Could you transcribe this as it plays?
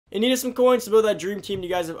and needed some coins to build that dream team you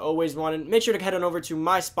guys have always wanted, make sure to head on over to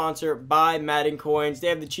my sponsor, Buy Madden Coins. They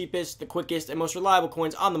have the cheapest, the quickest, and most reliable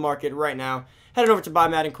coins on the market right now. Head on over to Buy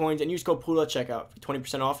Madden Coins and use code Poodle at checkout for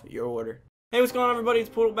 20% off your order. Hey, what's going on, everybody? It's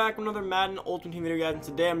Poodle back with another Madden Ultimate Team video, guys. And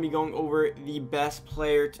today I'm going to be going over the best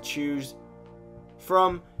player to choose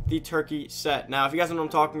from the turkey set. Now, if you guys don't know what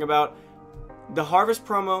I'm talking about, the Harvest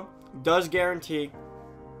promo does guarantee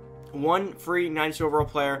one free 92 overall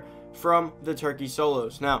player from the turkey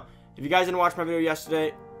solos. Now, if you guys didn't watch my video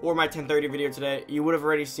yesterday or my 10:30 video today, you would have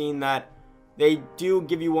already seen that they do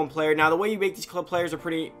give you one player. Now, the way you make these club players are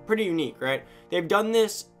pretty unique, right? They've done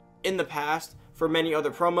this in the past for many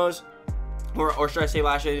other promos, or should I say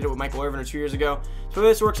last year they did it with Michael Irvin or 2 years ago. So the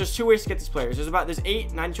way this works, there's two ways to get these players. There's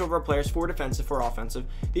 8 92 overall players, 4 defensive, 4 offensive.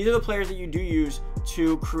 These are the players that you do use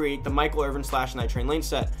to create the Michael Irvin / Night Train lane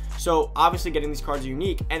set. So obviously getting these cards are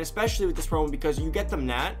unique, and especially with this promo because you get them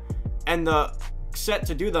nat, and the set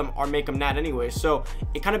to do them are make them nat anyway. So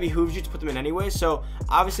it kind of behooves you to put them in anyway. So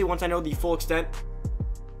obviously once I know the full extent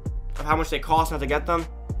of how much they cost not to get them,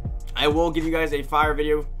 I will give you guys a fire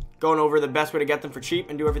video going over the best way to get them for cheap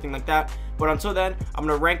and do everything like that. But until then, I'm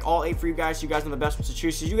going to rank all 8 for you guys so you guys know the best ones to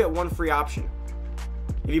choose. So you get one free option.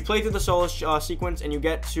 If you play through the solo sequence and you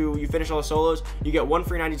finish all the solos, you get one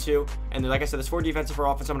free 92. And like I said, there's 4 defensive, 4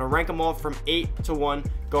 offense. I'm going to rank them all from 8 to 1,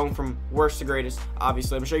 going from worst to greatest.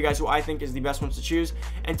 Obviously, I'm going to show you guys who I think is the best ones to choose.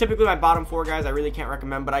 And typically my bottom 4 guys I really can't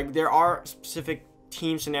recommend, but there are specific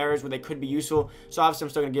team scenarios where they could be useful. So obviously I'm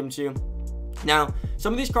still going to give them to you. Now,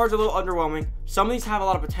 some of these cards are a little underwhelming. Some of these have a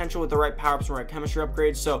lot of potential with the right power-ups and right chemistry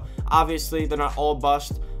upgrades. So obviously they're not all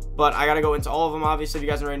bust, but I gotta go into all of them. Obviously, if you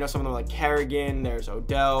guys already know some of them, like Kerrigan, there's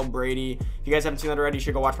Odell, Brady. If you guys haven't seen that already, you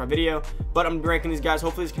should go watch my video. But I'm ranking these guys.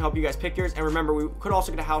 Hopefully this can help you guys pick yours. And remember, we could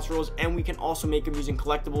also get a house rules, and we can also make them using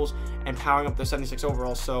collectibles and powering up the 76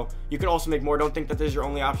 overall. So you could also make more. Don't think that this is your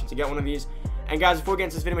only option to get one of these. And guys, before we get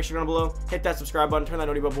into this video, make sure you go down below, hit that subscribe button, turn that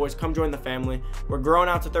noty bell, boys. Come join the family. We're growing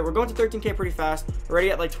out to we're going to 13K pretty fast. We're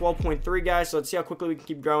already at like 12.3, guys. So let's see how quickly we can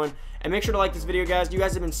keep growing. And make sure to like this video, guys. You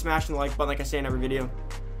guys have been smashing the like button, like I say in every video.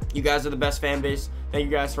 You guys are the best fan base. Thank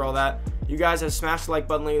you guys for all that. You guys have smashed the like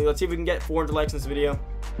button lately. Let's see if we can get 400 likes in this video.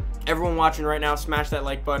 Everyone watching right now, smash that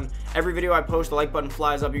like button. Every video I post, the like button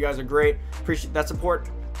flies up. You guys are great. Appreciate that support.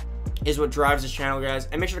 Is what drives this channel, guys.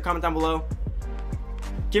 And make sure to comment down below.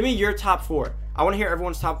 Give me your top 4. I want to hear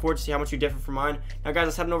everyone's top 4 to see how much you differ from mine. Now, guys,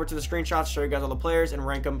 let's head over to the screenshots, show you guys all the players, and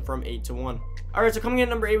rank them from 8 to 1. All right, so coming in at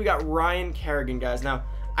number 8, we got Ryan Kerrigan, guys. Now,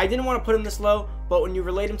 I didn't want to put him this low, but when you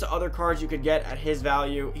relate him to other cards you could get at his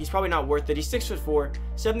value, he's probably not worth it. He's 6'4",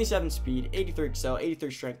 77 speed, 83 excel,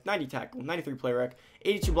 83 strength, 90 tackle, 93 play rec,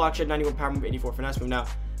 82 block shed, 91 power move, 84 finesse move. Now,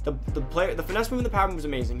 the finesse move and the power move is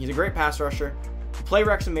amazing. He's a great pass rusher. The play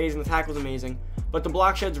rec's amazing. The tackle's amazing. But the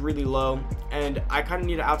block shed's really low, and I kind of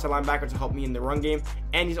need an outside linebacker to help me in the run game.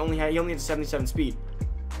 And he only has 77 speed.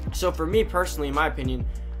 So for me personally, in my opinion,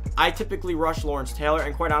 I typically rush Lawrence Taylor,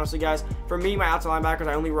 and quite honestly, guys, for me, my outside linebackers,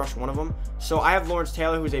 I only rush one of them. So I have Lawrence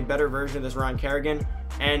Taylor, who's a better version of this Ryan Kerrigan,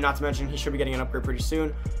 and not to mention, he should be getting an upgrade pretty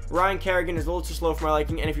soon. Ryan Kerrigan is a little too slow for my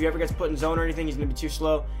liking, and if he ever gets put in zone or anything, he's going to be too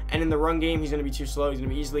slow. And in the run game, he's going to be too slow. He's going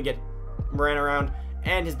to easily get ran around,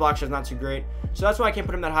 and his block shed's not too great. So that's why I can't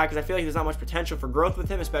put him that high, because I feel like there's not much potential for growth with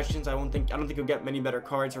him, especially since I don't think he'll get many better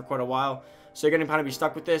cards for quite a while. So you're going to kind of be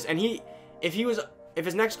stuck with this. And if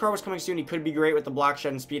his next card was coming soon, he could be great with the block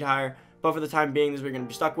shed and speed higher. But for the time being, this is what you're going to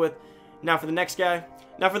be stuck with. Now for the next guy.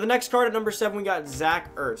 Now for the next card at number 7, we got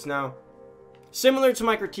Zach Ertz. Now, similar to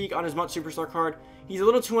my critique on his MUT Superstar card, he's a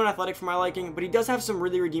little too unathletic for my liking, but he does have some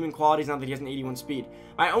really redeeming qualities now that he has an 81 speed.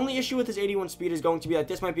 My only issue with his 81 speed is going to be that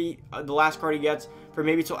this might be the last card he gets for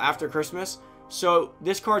maybe till after Christmas. So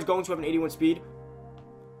this card's going to have an 81 speed,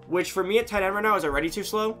 which for me at tight end right now is already too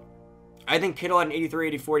slow. I think Kittle at an 83,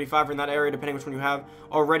 84, 85 in that area, depending which one you have,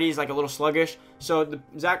 already is like a little sluggish. So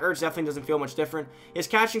Zach Ertz definitely doesn't feel much different. His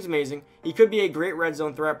catching's amazing. He could be a great red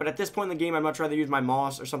zone threat, but at this point in the game, I'd much rather use my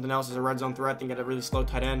Moss or something else as a red zone threat than get a really slow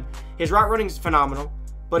tight end. His route running is phenomenal,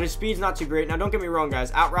 but his speed's not too great. Now, don't get me wrong,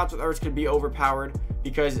 guys. Out routes with Ertz could be overpowered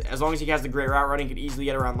because as long as he has the great route running, he could easily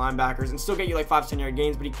get around linebackers and still get you like 5 to 10 yard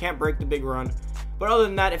gains, but he can't break the big run. But other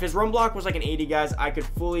than that, if his run block was like an 80, guys, I could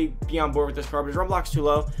fully be on board with this card. But his run block's too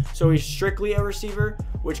low, so he's strictly a receiver,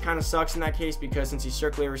 which kind of sucks in that case because since he's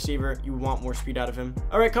strictly a receiver, you want more speed out of him.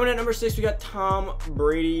 All right, coming in at number 6, we got Tom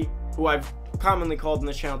Brady, who I've commonly called on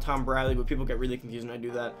this channel Tom Bradley, but people get really confused when I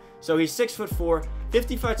do that. So he's 6'4",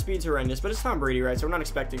 55 speed's horrendous, but it's Tom Brady, right? So we're not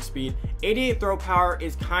expecting speed. 88 throw power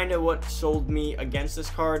is kind of what sold me against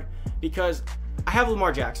this card because I have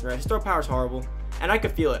Lamar Jackson, right? His throw power is horrible. and I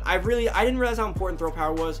could feel it. I didn't realize how important throw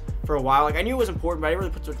power was for a while. Like, I knew it was important, but I didn't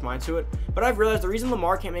really put too much mind to it. But I've realized the reason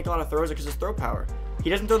Lamar can't make a lot of throws is because of his throw power. He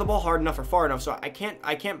doesn't throw the ball hard enough or far enough, so I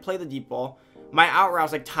can't play the deep ball. My out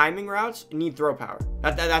routes, like timing routes, need throw power.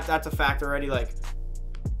 That's a fact already. Like,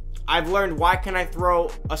 I've learned why can I throw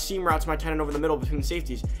a seam route to my tight end over the middle between the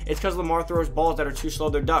safeties. It's because Lamar throws balls that are too slow.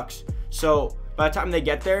 They're ducks. So by the time they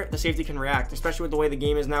get there, the safety can react, especially with the way the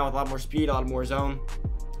game is now with a lot more speed, a lot more zone.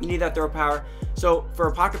 You need that throw power. So for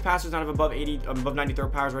a pocket passer who's not above 90 throw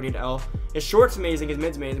power is ready to L. His short's amazing, his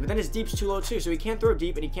mid's amazing, but then his deep's too low too. So he can't throw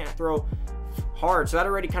deep and he can't throw hard. So that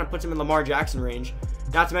already kind of puts him in Lamar Jackson range.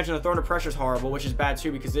 Not to mention the throw under pressure is horrible, which is bad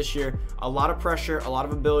too, because this year a lot of pressure, a lot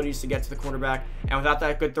of abilities to get to the quarterback, and without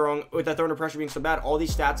that good throwing, with that throw under pressure being so bad, all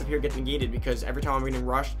these stats up here get negated because every time I'm getting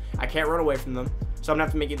rushed, I can't run away from them. So I'm gonna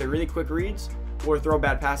have to make either really quick reads or throw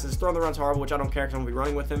bad passes. Throwing the run's horrible, which I don't care because I'm gonna be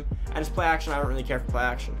running with him, and his play action, I don't really care for play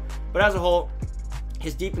action. But as a whole,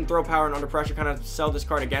 his deep and throw power and under pressure kind of sell this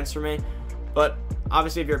card against for me. But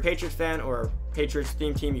obviously, if you're a Patriots fan or Patriots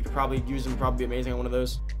theme team, you could probably use him, probably be amazing on one of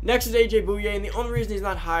those. Next is AJ Bouye, and the only reason he's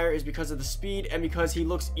not higher is because of the speed and because he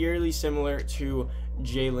looks eerily similar to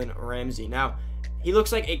Jalen Ramsey. Now, he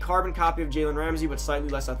looks like a carbon copy of Jalen Ramsey, but slightly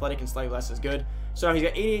less athletic and slightly less as good. So he's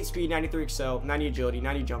got 88 speed, 93 excel, 90 agility,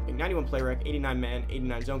 90 jumping, 91 play rec, 89 man,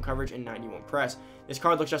 89 zone coverage, and 91 press. This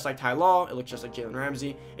card looks just like Ty Law. It looks just like Jalen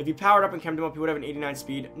Ramsey. If you powered up and chemmed him up, he would have an 89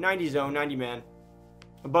 speed, 90 zone, 90 man,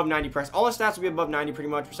 above 90 press. All his stats will be above 90 pretty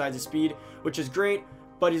much besides his speed, which is great,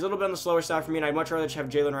 but he's a little bit on the slower side for me, and I'd much rather just have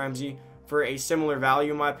Jalen Ramsey for a similar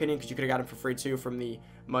value in my opinion, because you could have got him for free too from the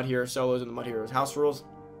Mud Hero solos and the Mud Heroes house rules.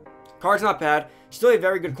 Card's not bad. Still a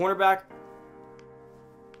very good cornerback,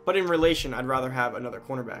 but in relation, I'd rather have another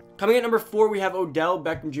cornerback. Coming at number 4, we have Odell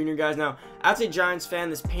Beckham Jr., guys. Now, as a Giants fan,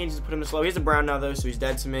 this pains to put him this low. He's a Brown now, though, so he's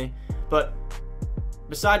dead to me. But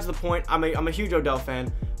besides the point, I'm a huge Odell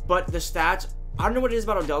fan, but the stats, I don't know what it is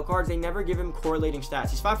about Odell cards. They never give him correlating stats.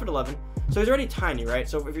 He's 5'11", so he's already tiny, right?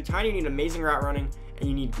 So if you're tiny, you need amazing route running, and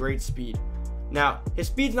you need great speed. Now, his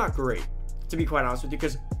speed's not great, to be quite honest with you,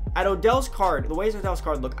 because at Odell's card, the ways Odell's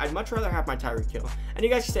card look, I'd much rather have my Tyreek Hill. And you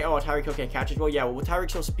guys can say, oh, Tyreek Hill can't catch as well. Yeah, well, with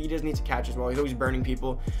Tyreek Hill's speed, doesn't need to catch as well. He's always burning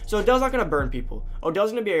people. So Odell's not going to burn people.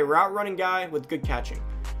 Odell's going to be a route running guy with good catching.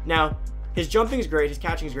 Now, his jumping is great, his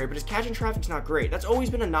catching is great, but his catching traffic's not great. That's always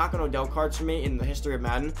been a knock on Odell cards for me in the history of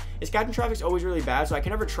Madden. His catching traffic's always really bad, so I can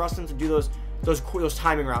never trust him to do those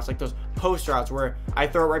timing routes, like those post routes where I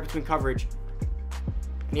throw it right between coverage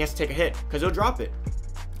and he has to take a hit because he'll drop it.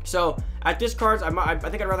 So at this cards, I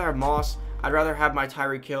think I'd rather have Moss. I'd rather have my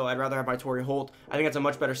Tyreek Hill. I'd rather have my Torry Holt. I think that's a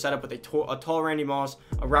much better setup with a tall Randy Moss,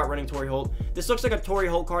 a route running Torry Holt. This looks like a Torry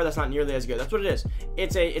Holt card that's not nearly as good. That's what it is.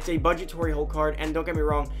 It's a budget Torry Holt card, and don't get me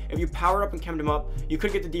wrong, if you powered up and chemmed him up, you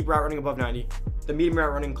could get the deep route running above 90, the medium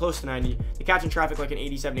route running close to 90, the catch in traffic like an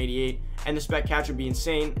 87, 88, and the spec catch would be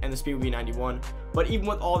insane, and the speed would be 91. But even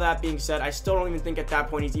with all that being said, I still don't even think at that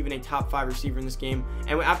point he's even a top 5 receiver in this game.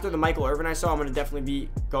 And after the Michael Irvin I saw, I'm going to definitely be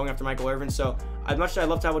going after Michael Irvin. So as much as I'd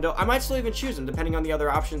love to have Odell, I might still even choose him depending on the other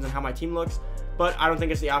options and how my team looks. But I don't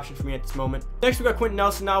think it's the option for me at this moment. Next, we got Quentin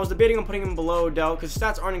Nelson. Now, I was debating on putting him below Odell because his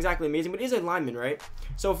stats aren't exactly amazing, but he is a lineman, right?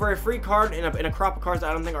 So for a free card in a crop of cards that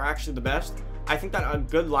I don't think are actually the best, I think that a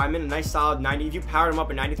good lineman, a nice solid 90, if you powered him up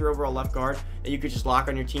a 93 overall left guard that you could just lock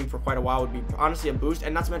on your team for quite a while would be honestly a boost.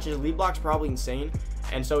 And not to mention his lead block's probably insane,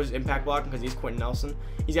 and so is his impact blocking because he's Quentin Nelson.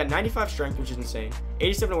 He's got 95 strength, which is insane.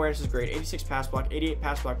 87 awareness is great. 86 pass block, 88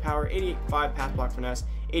 pass block power, 88 pass block finesse,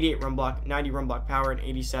 88 run block, 90 run block power, and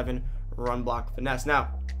 87 run block finesse.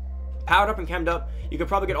 Now, powered up and chemmed up, you could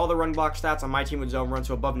probably get all the run block stats on my team with zone run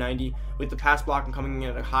to above 90, with the pass blocking coming in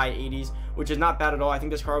at a high 80s, which is not bad at all. I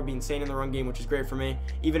think this card would be insane in the run game, which is great for me.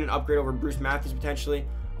 Even an upgrade over Bruce Matthews potentially.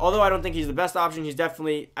 Although I don't think he's the best option, he's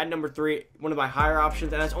definitely at number 3, one of my higher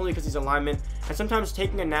options, and that's only because he's a lineman. And sometimes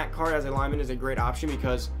taking a Nat card as a lineman is a great option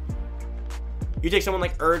because you take someone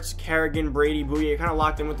like Ertz, Kerrigan, Brady, Bouye, you're kind of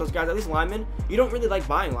locked in with those guys. At least linemen, you don't really like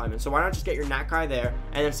buying linemen. So why not just get your Nat guy there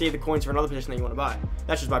and then save the coins for another position that you want to buy?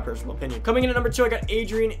 That's just my personal opinion. Coming in at number 2, I got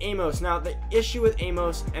Adrian Amos. Now, the issue with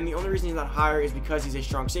Amos, and the only reason he's not higher, is because he's a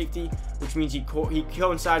strong safety, which means he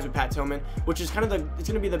coincides with Pat Tillman, which is kind of it's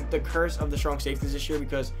going to be the curse of the strong safeties this year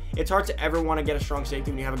because it's hard to ever want to get a strong safety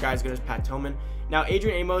when you have a guy as good as Pat Tillman. Now,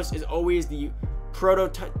 Adrian Amos is always the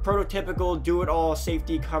prototypical do-it-all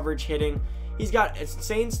safety coverage hitting. He's got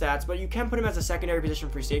insane stats, but you can put him as a secondary position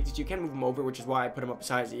for safety, so you can move him over, which is why I put him up as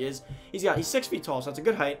high as he is. He's 6 feet tall, so that's a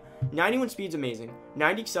good height. 91 speed's amazing.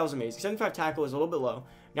 90 excel's amazing. 75 tackle is a little bit low.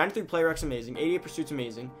 93 play rec's amazing. 88 pursuit's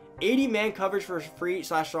amazing. 80 man coverage for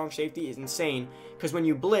free/strong safety is insane, because when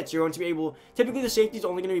you blitz, you're going to be able, typically the safety's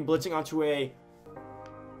only going to be blitzing onto a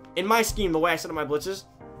in my scheme, the way I set up my blitzes,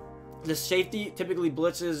 the safety typically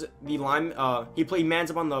blitzes the line. He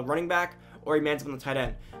mans up on the running back, or he mans up on the tight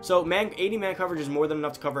end. So 80 man coverage is more than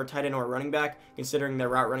enough to cover a tight end or a running back, considering their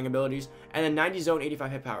route running abilities. And then 90 zone,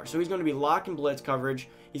 85 hit power. So he's going to be lock and blitz coverage.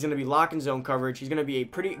 He's going to be lock and zone coverage. He's going to be a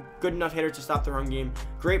pretty good enough hitter to stop the run game.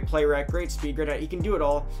 Great play rec, great speed, great. He can do it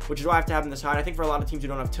all, which is why I have to have him this high. And I think for a lot of teams who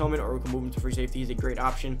don't have Tillman or who can move him to free safety, he's a great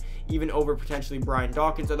option, even over potentially Brian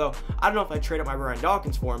Dawkins. Although I don't know if I trade up my Brian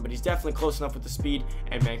Dawkins for him, but he's definitely close enough with the speed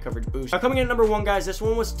and man coverage boost. Now coming in at number 1, guys, this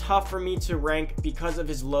one was tough for me to rank because of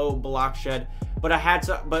his low block shed. But I had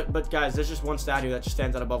to, but guys, there's just one stat here that just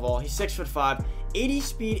stands out above all. He's 6'5", 80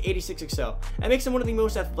 speed, 86 excel. That makes him one of the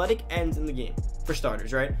most athletic ends in the game for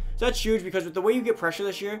starters, right? So that's huge because with the way you get pressure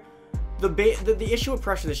this year, the issue with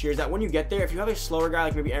pressure this year is that when you get there, if you have a slower guy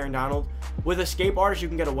like maybe Aaron Donald, with escape artists you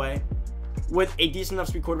can get away. With a decent enough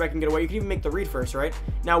speed quarterback, you can get away. You can even make the read first, right?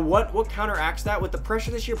 Now, what counteracts that with the pressure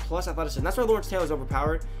this year plus athleticism? That's why Lawrence Taylor's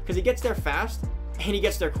overpowered, because he gets there fast and he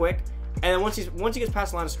gets there quick. And then once he gets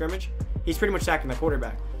past the line of scrimmage, he's pretty much sacking the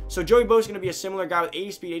quarterback. So Joey Bosa is going to be a similar guy with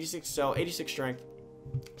 80 speed, 86 excel, 86 strength,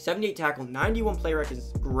 78 tackle, 91 play rec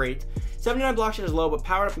is great. 79 block shot is low, but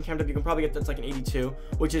powered up and camped up, you can probably get that's like an 82,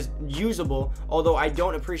 which is usable. Although I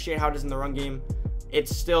don't appreciate how it is in the run game.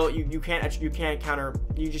 It's still you can't counter.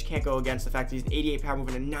 You just can't go against the fact that he's an 88 power move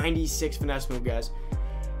and a 96 finesse move, guys.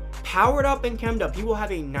 Powered up and chemmed up, he will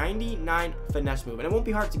have a 99 finesse move, and it won't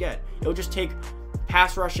be hard to get. It'll just take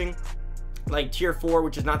pass rushing, like tier 4,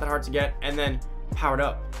 which is not that hard to get, and then powered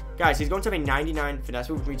up. Guys, he's going to have a 99 finesse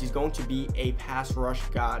move, which means he's going to be a pass rush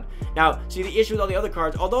god. Now, see the issue with all the other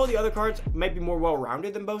cards, although the other cards might be more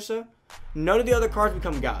well-rounded than Bosa, none of the other cards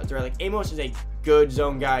become gods, right? Like Amos is a good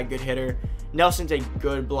zone guy, good hitter. Nelson's a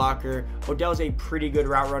good blocker. Odell's a pretty good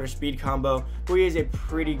route runner speed combo. Boye is a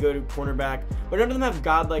pretty good cornerback. But none of them have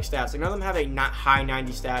godlike stats. Like none of them have a high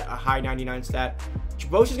 90 stat, a high 99 stat.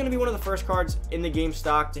 Bosa's going to be one of the first cards in the game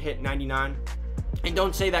stock to hit 99. And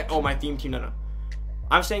don't say that, oh, my theme team, no.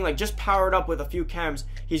 I'm saying like just powered up with a few chems,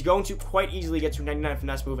 he's going to quite easily get to a 99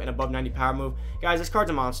 finesse move and above 90 power move. Guys, this card's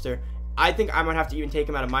a monster. I think I might have to even take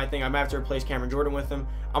him out of my thing. I might have to replace Cameron Jordan with him.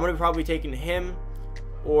 I'm going to be probably taking him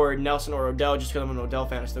or Nelson or Odell just because I'm an Odell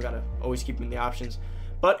fan. I still got to always keep him in the options.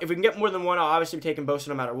 But if we can get more than one, I'll obviously be taking Bosa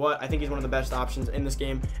no matter what. I think he's one of the best options in this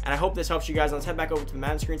game. And I hope this helps you guys. Let's head back over to the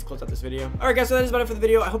Madden screen to close out this video. Alright guys, so that is about it for the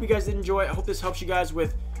video. I hope you guys did enjoy. I hope this helps you guys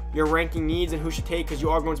with your ranking needs and who should take, because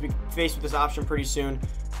you are going to be faced with this option pretty soon,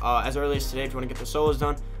 as early as today if you want to get the solos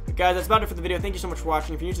done. But guys, that's about it for the video. Thank you so much for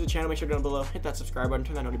watching. If you're new to the channel, make sure down below, hit that subscribe button,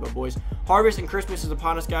 turn that noty bell, boys. Harvest and Christmas is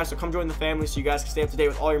upon us, guys, so come join the family so you guys can stay up to date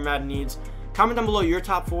with all your Madden needs. Comment down below your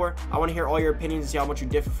top 4. I want to hear all your opinions and see how much you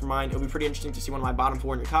differ from mine. It'll be pretty interesting to see one of my bottom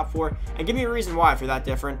 4 and your top 4. And give me a reason why if you're that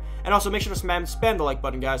different. And also make sure to spam the like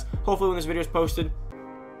button, guys. Hopefully when this video is posted,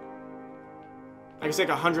 I can say like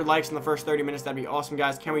 100 likes in the first 30 minutes. That'd be awesome,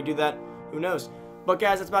 guys. Can we do that? Who knows? But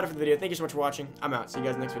guys, that's about it for the video. Thank you so much for watching. I'm out. See you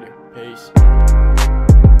guys in the next video. Peace.